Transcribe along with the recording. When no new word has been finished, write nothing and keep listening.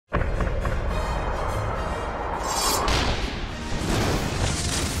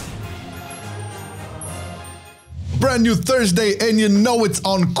brand new Thursday, and you know it's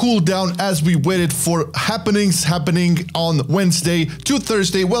on cooldown as we waited for happenings happening on Wednesday to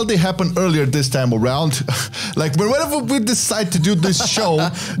Thursday. Well, they happened earlier this time around. Like whenever we decide to do this show,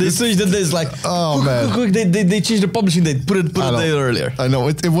 they switched the days. Like, oh man, quick, they changed the publishing date. Put it a day earlier. I know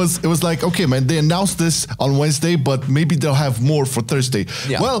it was like, okay, man, they announced this on Wednesday, but maybe they'll have more for Thursday.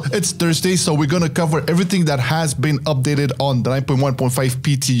 Yeah. Well, it's Thursday, so we're gonna cover everything that has been updated on the 9.1.5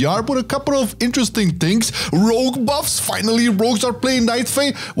 PTR, but a couple of interesting things. Rogue buffs. Finally, rogues are playing Night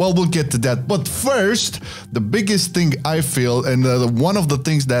Fae. Well, we'll get to that. But first, the biggest thing I feel, and one of the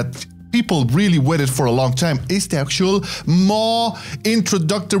things that people really waited for a long time, is the actual more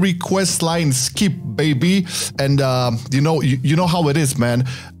introductory quest line skip, baby. And you know how it is, man.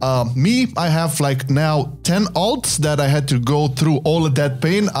 Me, I have like now 10 alts that I had to go through all of that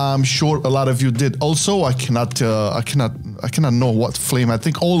pain. I'm sure a lot of you did also. I cannot know what flame. I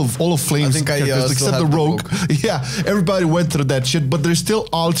think all of flames, I think except the rogue. Yeah, everybody went through that shit, but there's still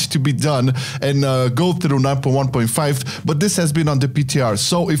alts to be done and go through 9.1.5. But this has been on the PTR.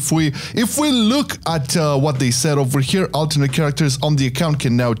 So if we look at what they said over here, alternate characters on the account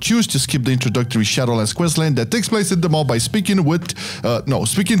can now choose to skip the introductory Shadowlands questline that takes place in the mall by speaking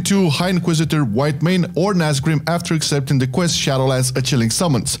to High Inquisitor, Whitemane, or Nazgrim after accepting the quest Shadowlands A Chilling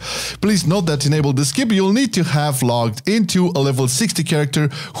Summons. Please note that to enable the skip, you'll need to have logged into a level 60 character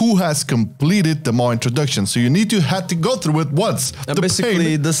who has completed the mall introduction. So you need to have to go through it once.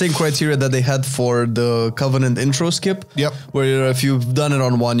 Basically, the same criteria that they had for the Covenant intro skip. Yep. Where if you've done it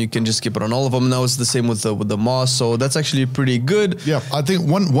on one, you can just skip it on all of them. Now it's the same with the Moss, so that's actually pretty good. Yeah, I think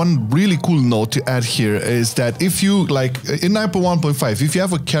one really cool note to add here is that if you like in 9.1.5, if you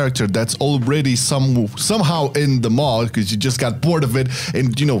have a character that's already somehow in the mall because you just got bored of it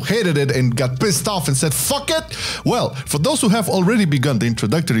and hated it and got pissed off and said fuck it. Well, for those who have already begun the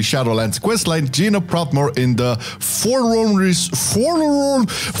introductory Shadowlands questline, Gina Prothmore in the Forlorn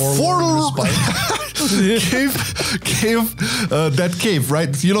that cave,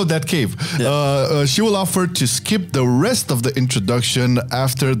 right? You know that cave. Yeah. She will offer to skip the rest of the introduction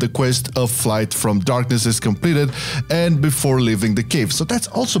after the quest of Flight from Darkness is completed and before leaving the cave. So that's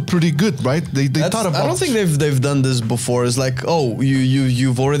also pretty good, right? They thought about. I don't think they've done this before. It's like, oh,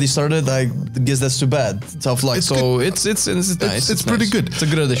 you've already started. I guess that's too bad. Tough luck. So it's nice. It's pretty good. It's a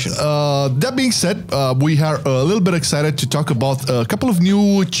good addition. That being said, we are a little bit excited to talk about a couple of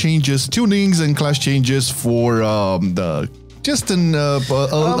new changes, tunings, and class changes for the. Just a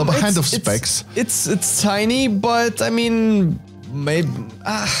hand of specs. It's tiny, but I mean, maybe.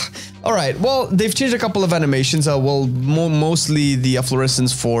 All right. Well, they've changed a couple of animations. Mostly the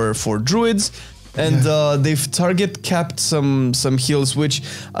Eflorecence for druids, and they've target capped some heals, which,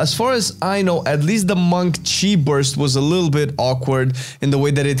 as far as I know, at least the monk chi burst was a little bit awkward in the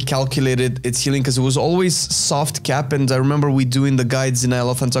way that it calculated its healing, because it was always soft cap. And I remember we doing the guides in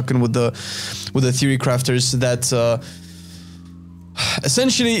Isle talking with the theory crafters that.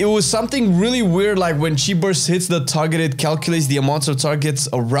 Essentially, it was something really weird, like when Chi Burst hits the target, it calculates the amounts of targets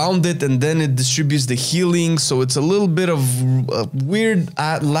around it, and then it distributes the healing, so it's a little bit of weird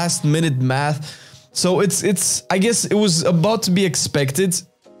last-minute math. So it's I guess it was about to be expected.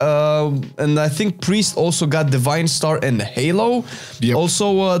 And I think Priest also got Divine Star and Halo. Yep.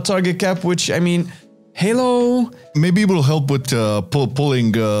 Also target cap, which, I mean, Halo... Maybe it will help with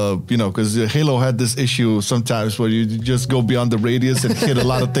pulling, because Halo had this issue sometimes where you just go beyond the radius and hit a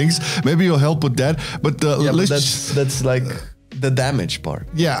lot of things. Maybe it'll help with that. But that's like the damage part.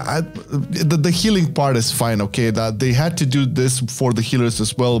 Yeah, the healing part is fine. Okay, that they had to do this for the healers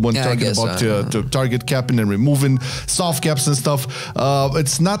as well when talking about to target capping and removing soft caps and stuff.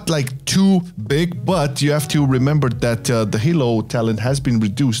 It's not like too big, but you have to remember that the Halo talent has been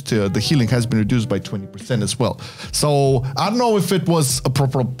reduced. The healing has been reduced by 20% as well. So I don't know if it was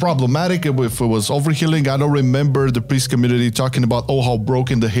problematic, if it was overhealing. I don't remember the priest community talking about how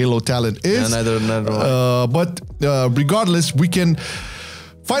broken the Halo talent is. Yeah, neither. But regardless, we can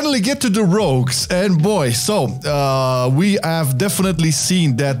finally get to the rogues, and boy, so we have definitely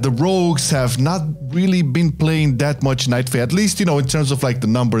seen that the rogues have not really been playing that much Night Fae, at least, in terms of like the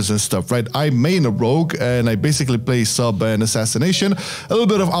numbers and stuff, right? I main a rogue and I basically play sub and assassination, a little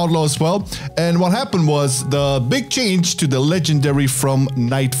bit of outlaw as well. And what happened was the big change to the legendary from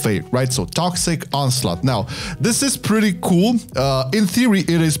Night Fae, right? So Toxic Onslaught. Now, this is pretty cool. In theory,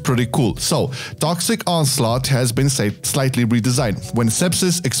 it is pretty cool. So Toxic Onslaught has been slightly redesigned. When sepsis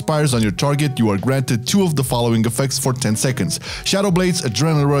Sepsis expires on your target, you are granted 2 of the following effects for 10 seconds. Shadow Blades,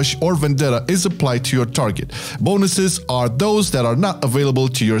 Adrenaline Rush, or Vendetta is applied to your target. Bonuses are those that are not available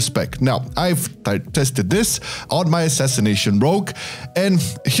to your spec. Now, I've tested this on my Assassination Rogue, and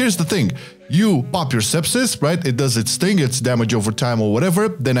here's the thing. You pop your Sepsis, right? It does its thing, it's damage over time or whatever.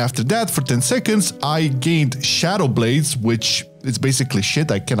 Then after that, for 10 seconds, I gained Shadow Blades, which it's basically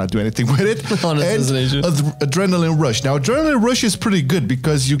shit. I cannot do anything with it. And Adrenaline Rush. Now, Adrenaline Rush is pretty good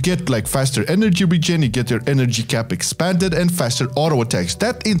because you get like faster energy regen, you get your energy cap expanded, and faster auto attacks.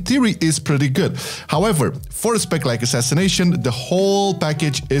 That, in theory, is pretty good. However, for a spec like Assassination, the whole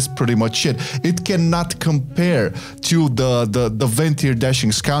package is pretty much shit. It cannot compare to the Ventir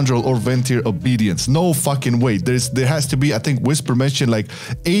Dashing Scoundrel or Ventir Obedience. No fucking way. There has to be, I think Whisper mentioned, like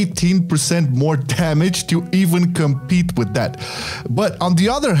 18% more damage to even compete with that. But on the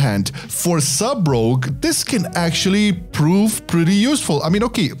other hand, for Sub-Rogue, this can actually prove pretty useful. I mean,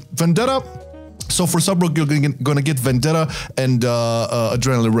 okay, Vendetta. So for Sub-Rogue, you're gonna get Vendetta and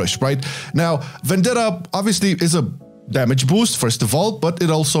Adrenaline Rush, right? Now, Vendetta obviously is a damage boost, first of all, but it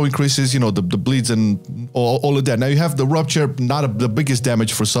also increases, you know, the bleeds and all of that. Now you have the Rupture, not the biggest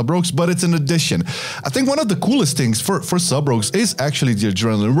damage for Sub-Rogues, but it's an addition. I think one of the coolest things for Sub-Rogues is actually the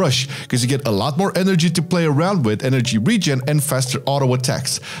Adrenaline Rush, because you get a lot more energy to play around with, energy regen, and faster auto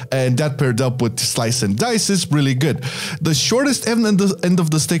attacks. And that paired up with Slice and Dice is really good. The shortest end of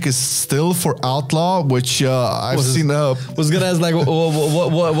the stick is still for Outlaw, which I've seen. Was gonna ask, like,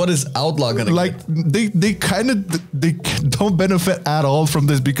 what is Outlaw gonna like? They don't benefit at all from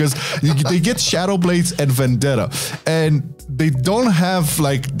this because they get Shadow Blades and Vendetta, and they don't have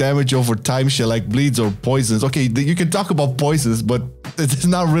like damage over time shit like bleeds or poisons. Okay, you can talk about poisons, but it's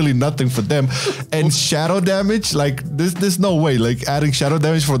not really nothing for them. And shadow damage, like there's no way like adding shadow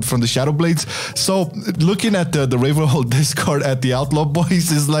damage from the Shadow Blades. So looking at the Ravenhall Discord at the Outlaw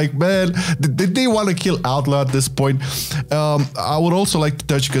boys is like, man, did they want to kill Outlaw at this point? I would also like to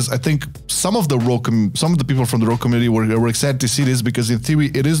touch, because I think some of the people from the Rogue community were excited to see this, because in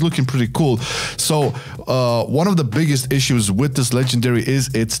theory it is looking pretty cool. So one of the biggest issues with this legendary is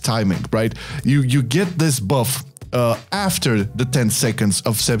its timing, right? You get this buff after the 10 seconds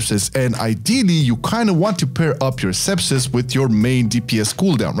of Sepsis, and ideally you kind of want to pair up your Sepsis with your main DPS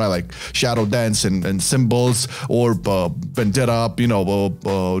cooldown, right? Like Shadow Dance and Symbols, or Vendetta, you know,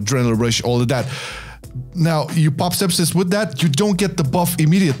 Adrenaline Rush, all of that. Now, you pop Sepsis with that, you don't get the buff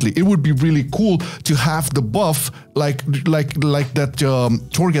immediately. It would be really cool to have the buff like that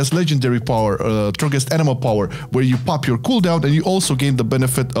Torghast legendary power, Torghast animal power, where you pop your cooldown and you also gain the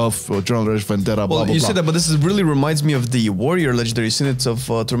benefit of Adrenaline Rush, Vendetta, blah, blah, you blah. said that, but this really reminds me of the Warrior legendary units of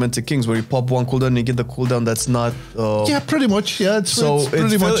Tormented Kings, where you pop one cooldown and you get the cooldown that's not... yeah, pretty much. Yeah,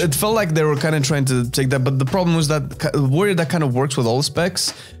 it felt like they were kind of trying to take that, but the problem was that Warrior, that kind of works with all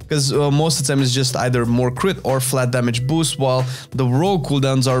specs, because most of the time it's just either more crit or flat damage boost, while the Rogue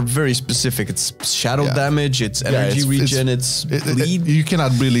cooldowns are very specific. It's shadow damage, it's energy regen, it's bleed. You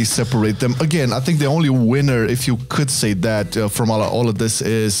cannot really separate them. Again, I think the only winner, if you could say that, from all of this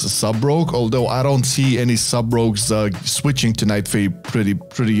is Sub-Rogue, although I don't see any Sub-Rogues switching to Night Fae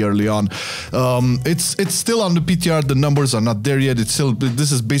pretty early on. It's still on the PTR, the numbers are not there yet.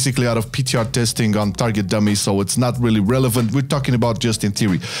 This is basically out of PTR testing on target dummies, so it's not really relevant. We're talking about just in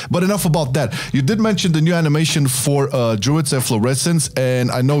theory. But enough about that. You did mention the new animation for Druid's Eflorecence,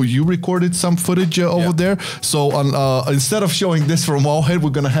 and I know you recorded some footage over there. So instead of showing this from Wallhead, we're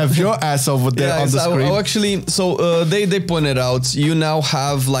gonna have your ass over there on the screen. Actually, so they pointed out you now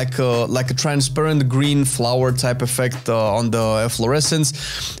have like a transparent green flower type effect on the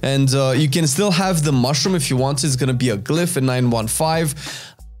Eflorecence, and you can still have the mushroom if you want. It's gonna be a glyph in 9.15.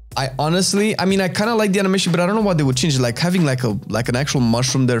 I mean, I kind of like the animation, but I don't know why they would change it. Like having like an actual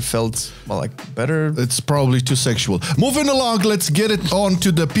mushroom there felt, well, like better. It's probably too sexual. Moving along, let's get it on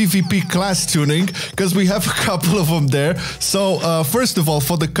to the PvP class tuning, because we have a couple of them there. So first of all,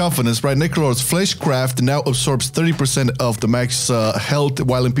 for the Covenants, right, Necrolord's Fleshcraft now absorbs 30% of the max health,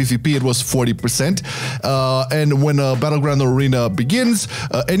 while in PvP it was 40%. And when a Battleground Arena begins,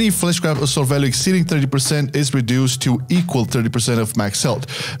 any Fleshcraft absorb value exceeding 30% is reduced to equal 30% of max health.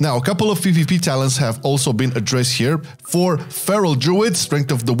 Now, a couple of PvP talents have also been addressed here. For Feral Druid,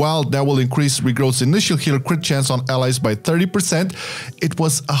 Strength of the Wild now will increase Regrowth's initial heal crit chance on allies by 30%. It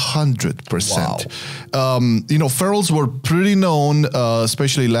was 100%. Wow. You know, Ferals were pretty known,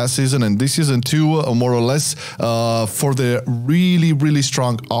 especially last season and this season too, more or less, for their really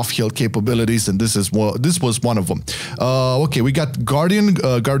strong off-heal capabilities, and this was one of them. Okay, we got Guardian.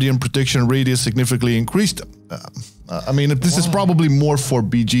 Guardian protection radius significantly increased. I mean, this is probably more for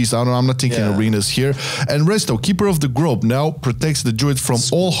BGs. I don't know, I'm not thinking arenas here. And Resto, Keeper of the Grove, now protects the druid from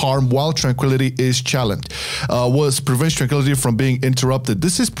all harm while Tranquility is challenged. Prevents Tranquility from being interrupted.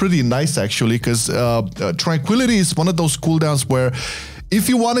 This is pretty nice, actually, because Tranquility is one of those cooldowns where if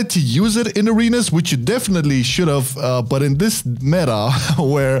you wanted to use it in arenas, which you definitely should have, but in this meta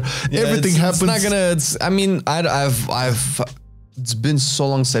where everything happens, it's not gonna. I mean, I've. It's been so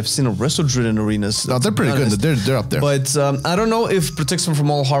long since I've seen a Resto Druid in arenas. No, they're pretty good. They're up there. But I don't know if protection from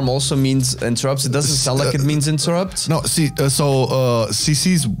all harm also means interrupts. It doesn't sound like it means interrupts. No, see,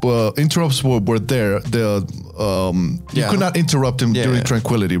 CC's interrupts were there. You could not interrupt him during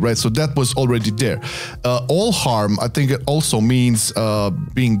Tranquility, right? So that was already there. All harm, I think it also means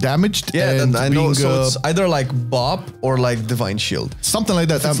being damaged. Yeah, and I know. So it's either like Bop or like Divine Shield. Something like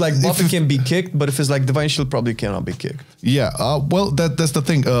that. If it's like Bop, it can be kicked, but if it's like Divine Shield, probably cannot be kicked. Yeah, well, that's the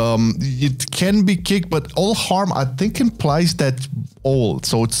thing. It can be kicked, but all harm, I think, implies that all.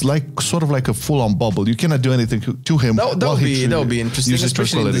 So it's like sort of like a full-on bubble. You cannot do anything to him. That would be interesting,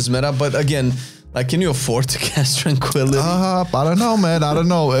 especially in this meta. But again, like, can you afford to cast Tranquility? I don't know, man. I don't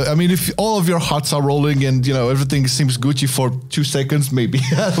know. I mean, if all of your hearts are rolling and, you know, everything seems Gucci for 2 seconds, maybe.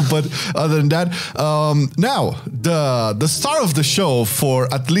 But other than that, now, the star of the show for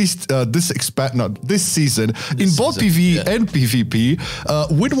at least this season, in both PvE and PvP,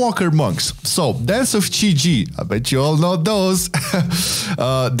 Windwalker Monks. So, Dance of Chi-Ji, I bet you all know those.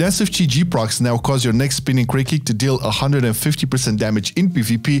 Dance of Chi-Ji procs now cause your next spinning crit kick to deal 150% damage in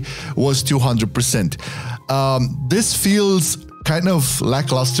PvP was 200%. This feels kind of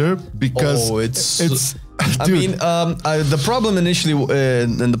lackluster because it's I mean, the problem initially,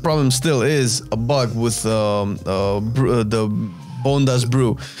 and the problem still is a bug with the Bone Dust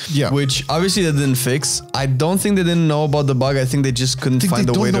Brew, which obviously they didn't fix. I don't think they didn't know about the bug. I think they just couldn't find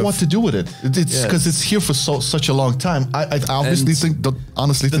a way to... They don't know what to do with it. It's because it's here for such a long time. I obviously think,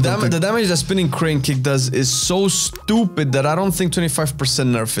 honestly, the damage that Spinning Crane Kick does is so stupid that I don't think 25%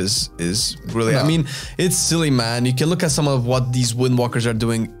 nerf is really... I mean, it's silly, man. You can look at some of what these Windwalkers are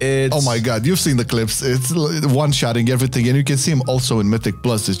doing. Oh my god, you've seen the clips. It's one-shotting everything, and you can see him also in Mythic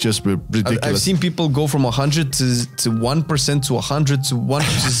Plus. It's just ridiculous. I've seen people go from 100 to 1% to 100 to 1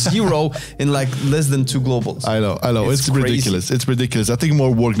 to 0 in like less than 2 globals. I know. It's ridiculous. It's ridiculous. I think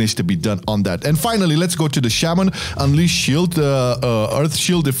more work needs to be done on that. And finally, let's go to the Shaman. Unleash Shield. Earth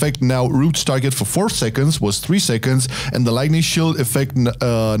Shield effect now roots target for 4 seconds was 3 seconds, and the Lightning Shield effect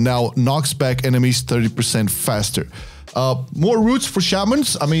now knocks back enemies 30% faster. More roots for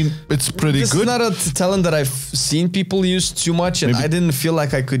Shamans. I mean, it's pretty good. It's not a talent that I've seen people use too much, and I didn't feel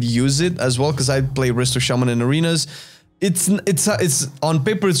like I could use it as well because I play Resto Shaman in arenas. It's on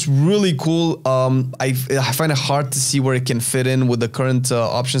paper, it's really cool. I find it hard to see where it can fit in with the current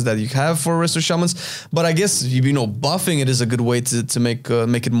options that you have for Resto Shamans. But I guess, you know, buffing it is a good way to make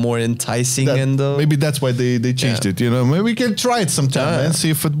it more enticing. Maybe that's why they changed it. You know, maybe we can try it sometime and see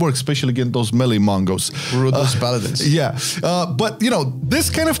if it works, especially against those melee Mongos. Those paladins. Yeah, but you know,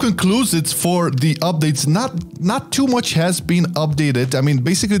 this kind of concludes it for the updates. Not too much has been updated. I mean,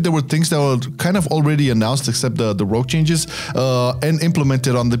 basically there were things that were kind of already announced, except the rogue changes. And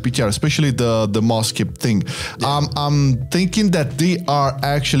implemented on the PTR, especially the moss skip thing. I'm thinking that they are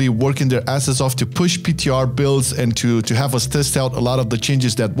actually working their asses off to push PTR builds and to have us test out a lot of the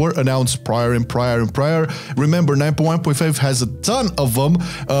changes that were announced prior. Remember, 9.1.5 has a ton of them.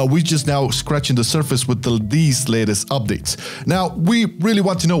 We just now scratching the surface with these latest updates. Now, we really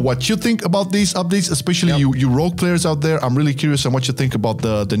want to know what you think about these updates, especially you rogue players out there. I'm really curious on what you think about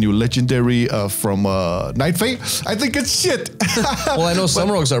the new legendary from Night Fae. I think it's shit. Well, I know some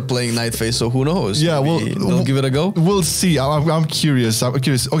rogues are playing Night Fae, so who knows? Yeah, we'll give it a go. We'll see. I'm curious.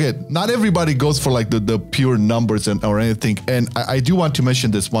 Okay, not everybody goes for like the pure numbers or anything. And I do want to mention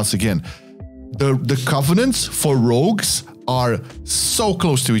this once again. The covenants for rogues are so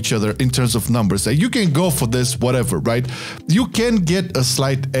close to each other in terms of numbers that you can go for this whatever, right? You can get a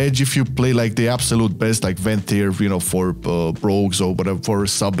slight edge if you play like the absolute best, like Ventir, you know, for rogues or whatever, for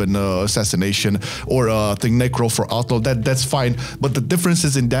sub and assassination, or I think Necro for outlaw. That's fine, but the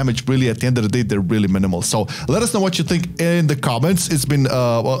differences in damage really at the end of the day, they're really minimal. So let us know what you think in the comments. It's been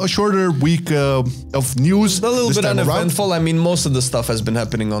a shorter week of news. A little bit uneventful. I mean, most of the stuff has been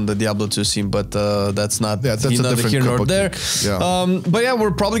happening on the Diablo 2 scene, but that's not that's a different here nor there. Yeah. But yeah,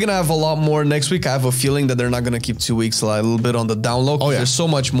 we're probably gonna have a lot more next week. I have a feeling that they're not gonna keep 2 weeks, like, a little bit on the down low. There's so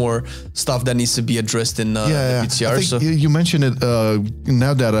much more stuff that needs to be addressed in the PTR. I think you mentioned it.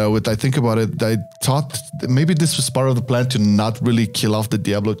 Now that I think about it, I thought maybe this was part of the plan to not really kill off the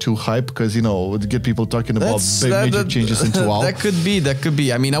Diablo 2 hype, because you know, would get people talking about major changes into WoW. That could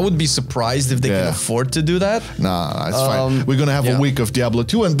be. I mean, I would be surprised if they can afford to do that. Nah, it's fine. We're gonna have a week of Diablo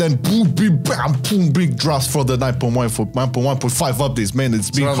 2, and then boom, big drops for the 9.1 for 9.1.5 updates. Man,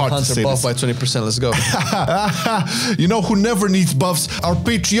 it's being hard to say. Buff by 20%. Let's go. You know who never needs buffs? Our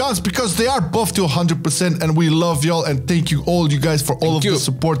Patreons, because they are buffed to 100%, and we love y'all, and thank you all you guys for all of the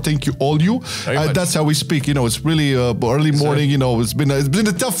support. Thank you all you. That's how we speak. You know, it's really early morning. You know, it's been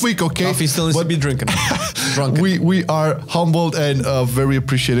a tough week. Okay, coffee still needs to be drinking. We are humbled and very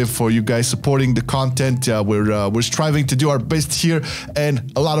appreciative for you guys supporting the content. We're striving to do our best here,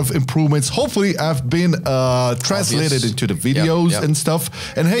 and a lot of improvements hopefully have been translated into the videos and stuff.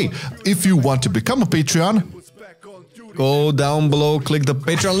 And hey, if you want to become a Patreon, go down below, click the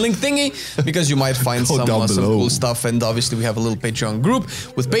Patreon link thingy, because you might find some cool stuff. And obviously we have a little Patreon group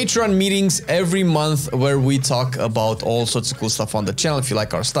with Patreon meetings every month where we talk about all sorts of cool stuff on the channel. If you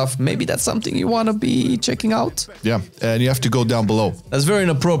like our stuff, maybe that's something you want to be checking out. Yeah, and you have to go down below. That's very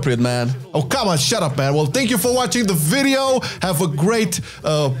inappropriate, man. Oh, come on, shut up, man. Well, thank you for watching the video. Have a great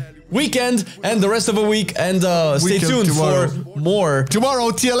weekend and the rest of a week, and stay tuned for more.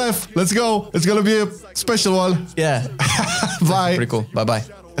 Tomorrow, TLF. Let's go. It's gonna be a special one. Yeah. Bye. Pretty cool. Bye-bye.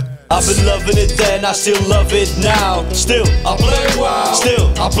 I've been loving it then, I still love it now. Still, I play WoW.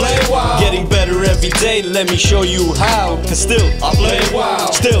 Still, I play WoW. Getting better every day, let me show you how. Cause still, I play WoW.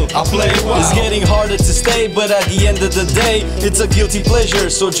 Still, I play WoW. It's getting harder to stay, but at the end of the day, it's a guilty pleasure,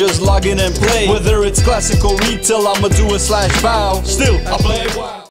 so just log in and play. Whether it's classical retail, I'ma do a /bow. Still, I play WoW.